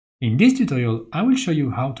In this tutorial, I will show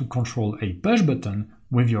you how to control a push button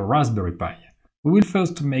with your Raspberry Pi. We will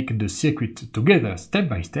first make the circuit together step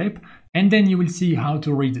by step, and then you will see how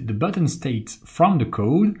to read the button state from the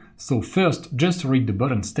code. So first, just read the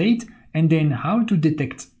button state, and then how to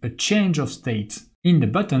detect a change of state in the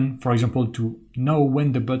button, for example, to know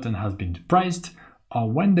when the button has been pressed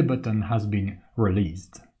or when the button has been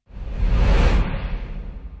released.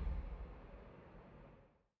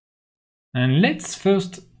 And let's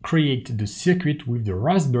first create the circuit with the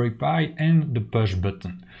Raspberry Pi and the push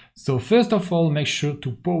button. So first of all, make sure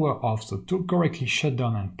to power off. So to correctly shut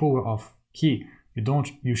down and power off here,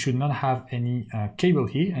 you should not have any cable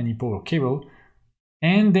here, any power cable.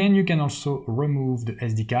 And then you can also remove the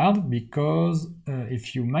SD card, because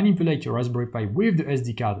if you manipulate your Raspberry Pi with the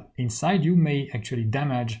SD card inside, you may actually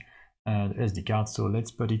damage the SD card. So let's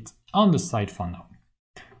put it on the side for now.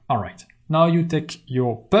 All right, now you take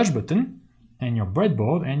your push button and your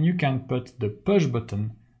breadboard, and you can put the push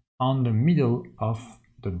button on the middle of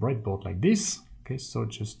the breadboard like this. Okay, so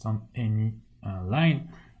just on any line,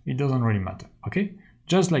 it doesn't really matter. Okay,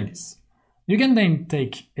 just like this. You can then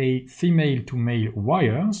take a female to male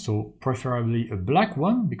wire, so preferably a black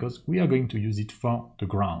one, because we are going to use it for the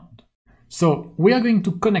ground. So we are going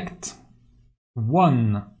to connect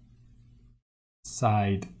one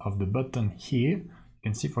side of the button here. You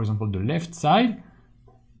can see, for example, the left side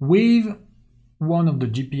with one of the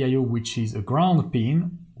GPIO, which is a ground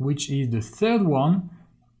pin, which is the third one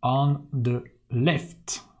on the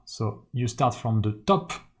left. So you start from the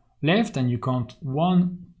top left and you count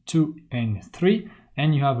 1, 2, and 3,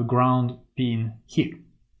 and you have a ground pin here.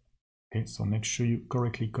 Okay, so make sure you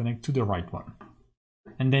correctly connect to the right one.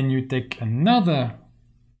 And then you take another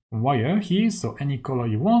wire here, so any color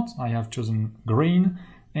you want. I have chosen green,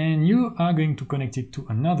 and you are going to connect it to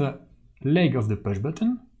another leg of the push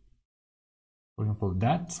button. For example,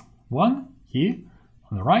 that one here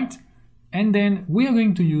on the right. And then we are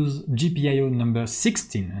going to use GPIO number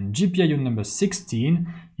 16, and GPIO number 16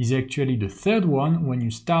 is actually the third one when you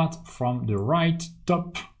start from the right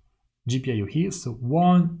top GPIO here. So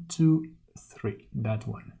 1, 2, 3, that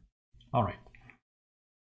one. All right.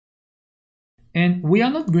 And we are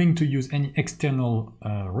not going to use any external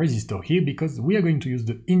resistor here, because we are going to use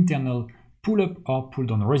the internal pull-up or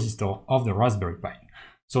pull-down resistor of the Raspberry Pi.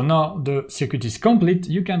 So now the circuit is complete.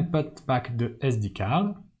 You can put back the SD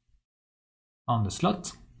card on the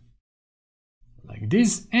slot like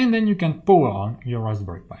this, and then you can power on your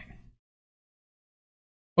Raspberry Pi.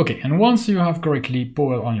 Okay, and once you have correctly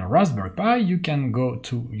powered on your Raspberry Pi, you can go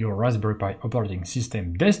to your Raspberry Pi operating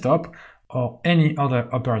system desktop or any other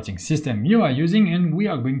operating system you are using, and we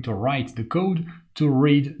are going to write the code to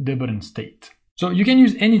read the button state. So you can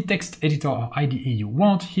use any text editor or IDE you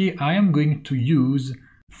want. Here I am going to use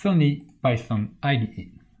Funny Python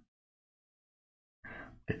IDE.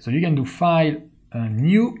 Okay, so you can do file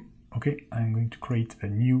new. Okay, I'm going to create a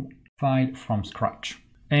new file from scratch.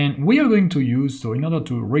 And we are going to use, so in order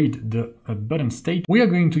to read the button state, we are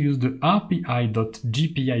going to use the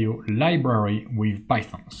rpi.gpio library with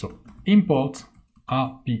Python. So import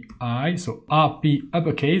rpi, so rp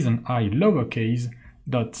uppercase and I lowercase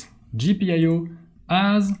dot gpio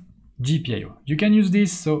as GPIO. You can use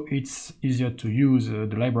this so it's easier to use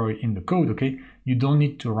the library in the code, okay? You don't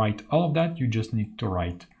need to write all of that, you just need to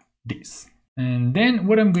write this. And then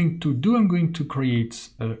what I'm going to do, I'm going to create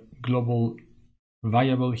a global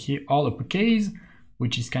variable here, all uppercase,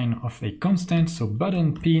 which is kind of a constant. So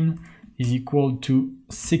button pin is equal to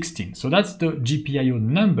 16. So that's the GPIO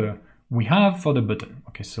number we have for the button.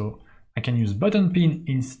 Okay, so I can use button pin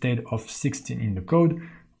instead of 16 in the code,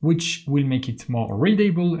 which will make it more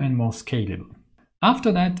readable and more scalable.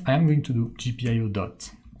 After that, I am going to do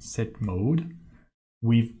gpio.setMode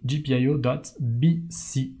with gpio.bcm.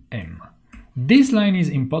 This line is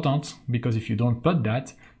important because if you don't put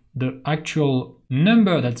that, the actual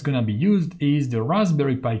number that's going to be used is the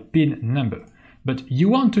Raspberry Pi pin number. But you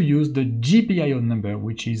want to use the GPIO number,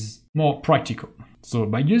 which is more practical. So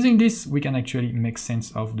by using this, we can actually make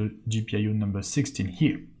sense of the GPIO number 16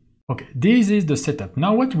 here. Okay, this is the setup.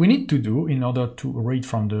 Now what we need to do in order to read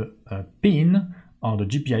from the pin or the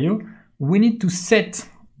GPIO, we need to set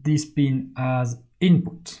this pin as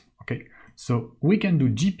input. Okay, so we can do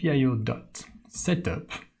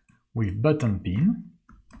gpio.setup with button pin.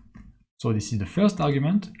 So this is the first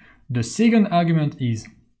argument. The second argument is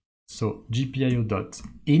so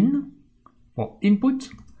gpio.in for input.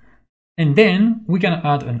 And then we can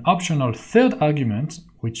add an optional third argument,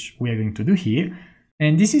 which we are going to do here.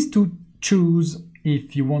 And this is to choose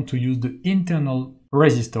if you want to use the internal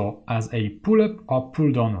resistor as a pull-up or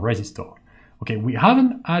pull-down resistor. Okay, we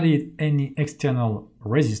haven't added any external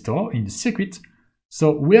resistor in the circuit.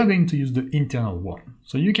 So we are going to use the internal one.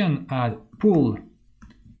 So you can add pull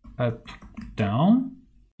up down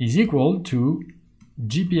is equal to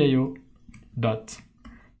GPIO dot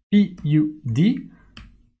PUD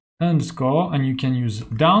underscore, and you can use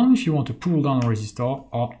down if you want a pull down resistor,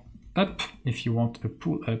 or up if you want a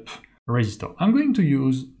pull up resistor. I'm going to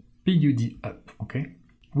use PUD up, okay?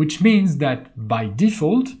 Which means that by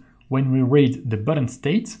default, when we read the button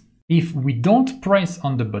state, if we don't press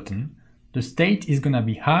on the button, the state is gonna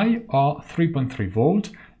be high or 3.3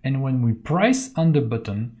 volt, and when we press on the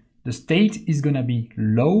button, the state is gonna be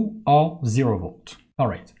low or 0 volt. All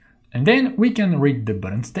right, and then we can read the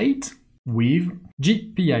button state with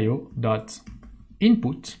GPIO.input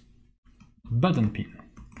button pin.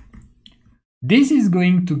 This is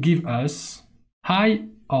going to give us high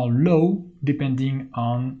or low depending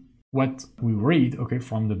on what we read, okay,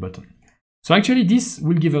 from the button. So actually this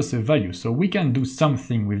will give us a value, so we can do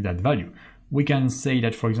something with that value. We can say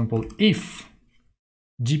that, for example, if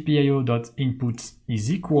GPIO.input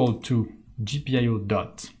is equal to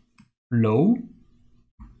GPIO.low,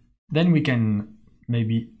 then we can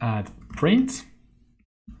maybe add print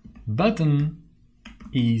button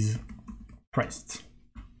is pressed.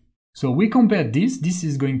 So we compare this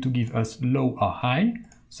is going to give us low or high.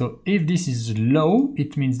 So if this is low,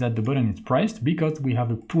 it means that the button is pressed because we have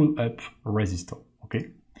a pull up resistor,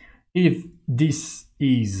 okay? If this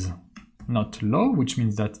is not low, which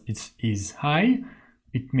means that it is high,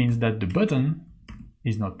 it means that the button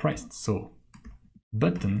is not pressed. So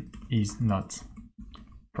button is not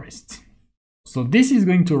pressed. So this is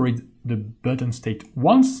going to read the button state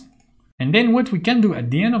once, and then what we can do at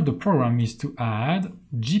the end of the program is to add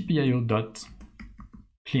GPIO.cleanup.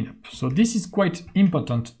 So this is quite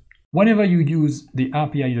important. Whenever you use the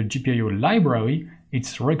rpi.gpio library,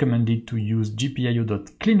 it's recommended to use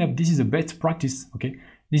GPIO.cleanup. This is a best practice, okay?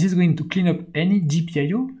 This is going to clean up any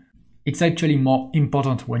GPIO. It's actually more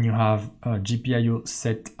important when you have a GPIO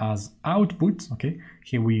set as output, okay?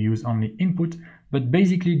 Here we use only input, but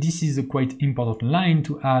basically this is a quite important line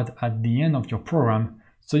to add at the end of your program,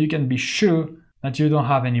 so you can be sure that you don't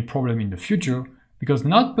have any problem in the future, because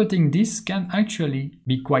not putting this can actually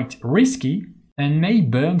be quite risky and may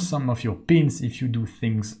burn some of your pins if you do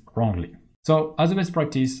things wrongly. So as a best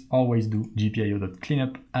practice, always do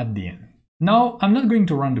GPIO.cleanup at the end. Now, I'm not going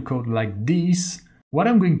to run the code like this. What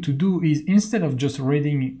I'm going to do is, instead of just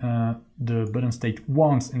reading the button state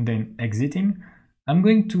once and then exiting, I'm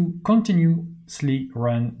going to continuously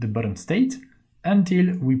run the button state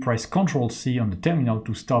until we press Ctrl+C on the terminal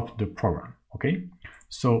to stop the program, okay?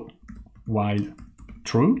 So while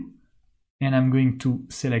true, and I'm going to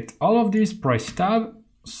select all of this, press tab,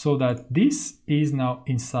 so that this is now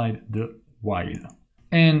inside the while.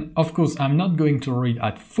 And of course, I'm not going to read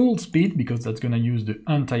at full speed because that's going to use the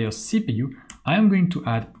entire CPU. I am going to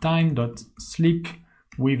add time.sleep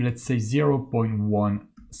with, let's say, 0.1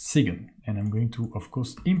 second. And I'm going to, of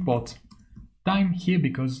course, import time here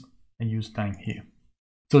because I use time here.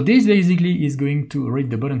 So this basically is going to read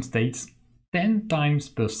the button states 10 times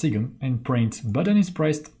per second and print button is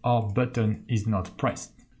pressed or button is not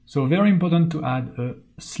pressed. So very important to add a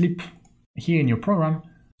sleep here in your program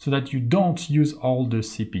so that you don't use all the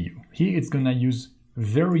CPU. Here it's gonna use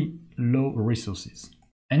very low resources.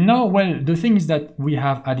 And now, well, the thing is that we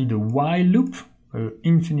have added a while loop,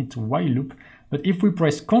 infinite while loop, but if we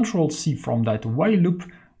press Ctrl+C from that while loop,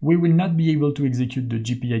 we will not be able to execute the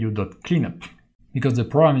GPIO.cleanup because the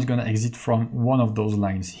program is gonna exit from one of those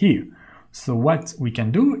lines here. So what we can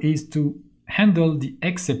do is to handle the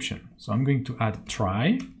exception. So I'm going to add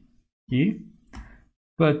try here,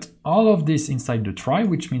 but all of this inside the try,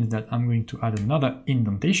 which means that I'm going to add another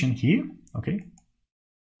indentation here, okay?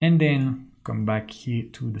 And then come back here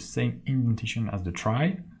to the same indentation as the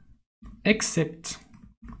try, except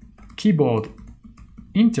keyboard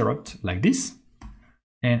interrupt like this.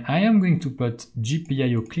 And I am going to put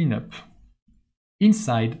GPIO cleanup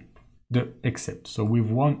inside the except, so with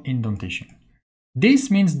one indentation.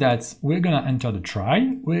 This means that we're gonna enter the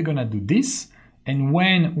try, we're gonna do this, and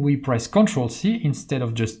when we press Ctrl+C, instead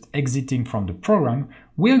of just exiting from the program,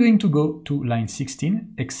 we're going to go to line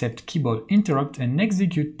 16, except keyboard interrupt, and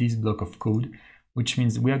execute this block of code, which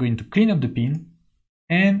means we are going to clean up the pin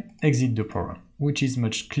and exit the program, which is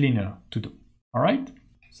much cleaner to do. All right,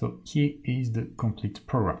 so here is the complete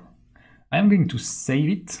program. I'm going to save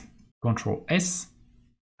it, Ctrl+S,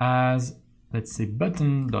 as, let's say,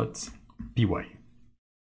 button.py.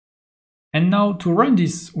 And now to run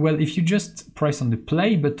this, well, if you just press on the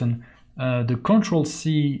play button, the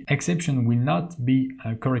Control-C exception will not be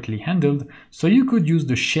correctly handled. So you could use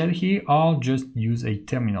the shell here or just use a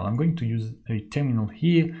terminal. I'm going to use a terminal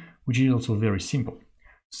here, which is also very simple.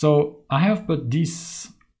 So I have put this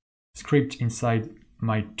script inside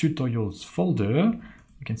my tutorials folder.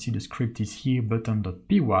 You can see the script is here,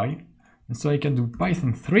 button.py. And so I can do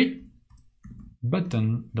Python 3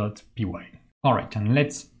 button.py. All right, and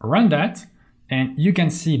let's run that. And you can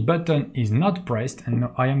see button is not pressed, and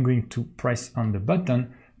now I am going to press on the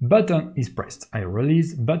button. Button is pressed, I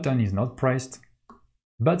release, button is not pressed,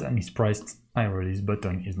 button is pressed, I release,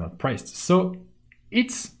 button is not pressed. So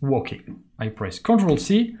it's working. I press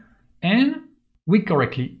Ctrl-C and we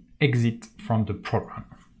correctly exit from the program.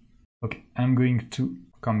 Okay, I'm going to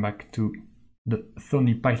come back to the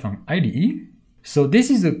Thorny Python IDE. So this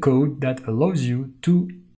is a code that allows you to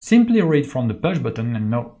simply read from the push button and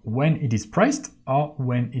know when it is pressed or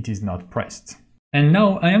when it is not pressed. And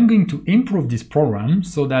now I am going to improve this program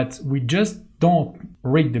so that we just don't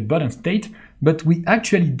read the button state, but we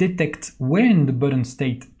actually detect when the button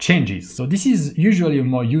state changes. So this is usually a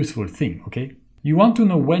more useful thing, okay? You want to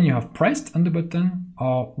know when you have pressed on the button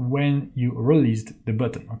or when you released the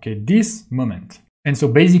button, okay? This moment. And so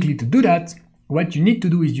basically to do that, what you need to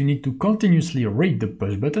do is you need to continuously read the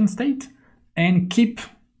push button state and keep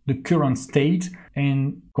the current state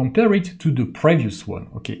and compare it to the previous one.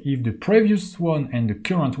 Okay, if the previous one and the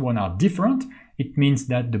current one are different, it means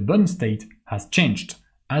that the button state has changed.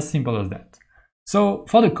 As simple as that. So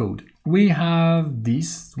for the code, we have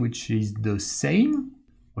this, which is the same.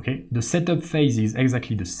 Okay, the setup phase is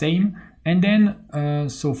exactly the same. And then,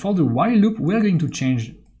 so for the while loop, we're going to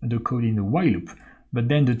change the code in the while loop. But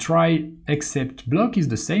then the try except block is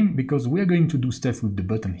the same because we're going to do stuff with the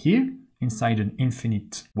button here inside an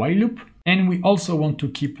infinite while loop. And we also want to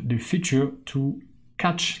keep the feature to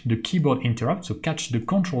catch the keyboard interrupt, so catch the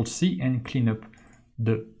Ctrl-C and clean up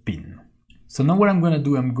the pin. So now what I'm gonna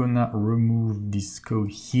do, I'm gonna remove this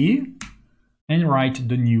code here and write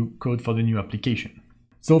the new code for the new application.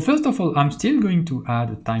 So first of all, I'm still going to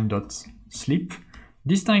add a time.sleep.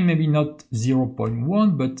 This time maybe not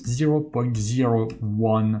 0.1, but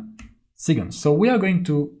 0.01 seconds. So we are going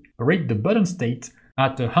to read the button state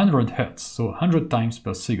at 100 Hertz, so 100 times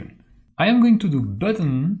per second. I am going to do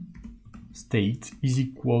button state is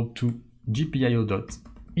equal to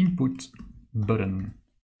gpio.input button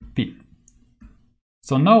pin.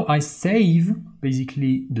 So now I save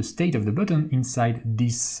basically the state of the button inside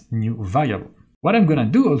this new variable. What I'm gonna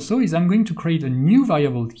do also is I'm going to create a new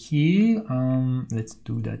variable here. Let's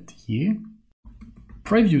do that here.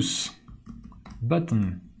 Previous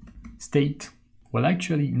button state. Well,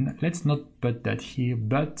 actually, let's not put that here,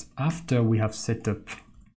 but after we have set up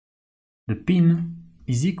the pin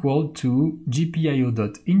is equal to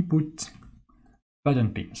gpio.input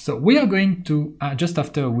button pin. So we are going to, just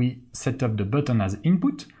after we set up the button as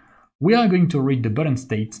input, we are going to read the button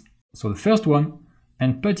state, so the first one,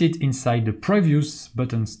 and put it inside the previous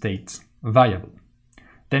button state variable.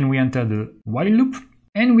 Then we enter the while loop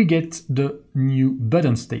and we get the new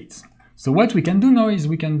button state. So what we can do now is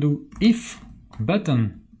we can do if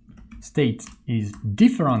button state is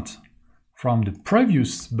different from the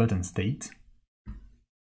previous button state,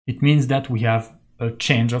 it means that we have a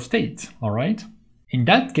change of state, all right? In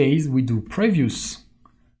that case, we do previous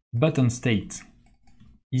button state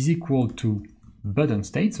is equal to button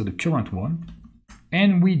state, so the current one,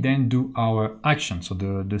 and we then do our action, so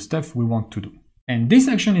the stuff we want to do. And this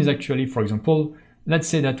action is actually, for example, let's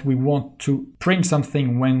say that we want to print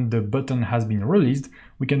something when the button has been released,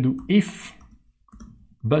 we can do if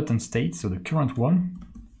button state, so the current one,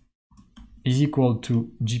 is equal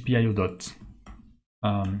to gpio.high,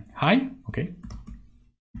 okay.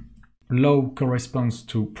 Low corresponds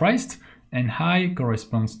to pressed and high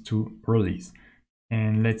corresponds to release.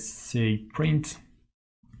 And let's say print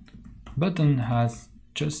button has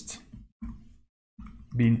just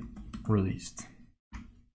been released.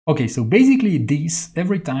 Okay, so basically this,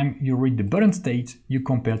 every time you read the button state, you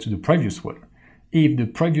compare to the previous one. If the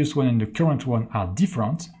previous one and the current one are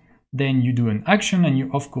different, then you do an action and you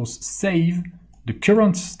of course save the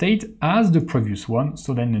current state as the previous one.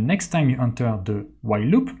 So then the next time you enter the while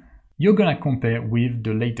loop, you're gonna compare with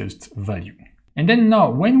the latest value. And then now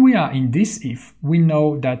when we are in this if, we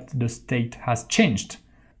know that the state has changed.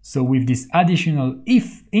 So with this additional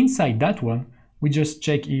if inside that one, we just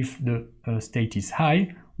check if the state is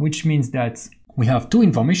high, which means that we have two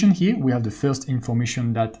information here. We have the first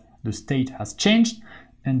information that the state has changed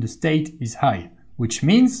and the state is high, which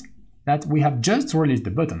means that we have just released the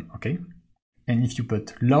button, okay? And if you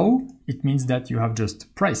put low, it means that you have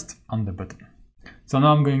just pressed on the button. So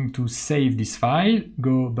now I'm going to save this file,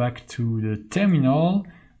 go back to the terminal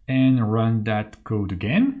and run that code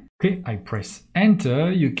again. Okay, I press enter,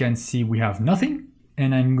 you can see we have nothing,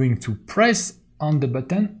 and I'm going to press on the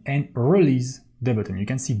button and release the button. You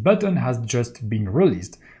can see button has just been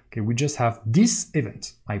released. Okay, we just have this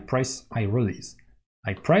event. I press, I release.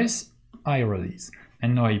 I press, I release.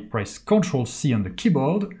 And now I press Ctrl C on the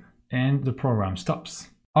keyboard and the program stops.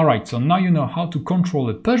 Alright, so now you know how to control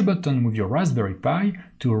a push button with your Raspberry Pi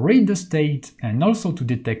to read the state and also to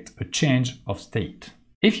detect a change of state.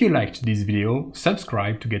 If you liked this video,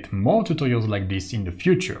 subscribe to get more tutorials like this in the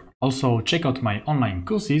future. Also, check out my online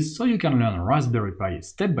courses so you can learn Raspberry Pi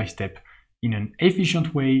step by step in an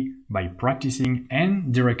efficient way by practicing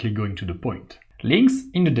and directly going to the point. Links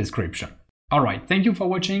in the description. Alright, thank you for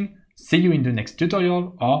watching. See you in the next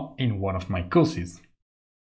tutorial or in one of my courses.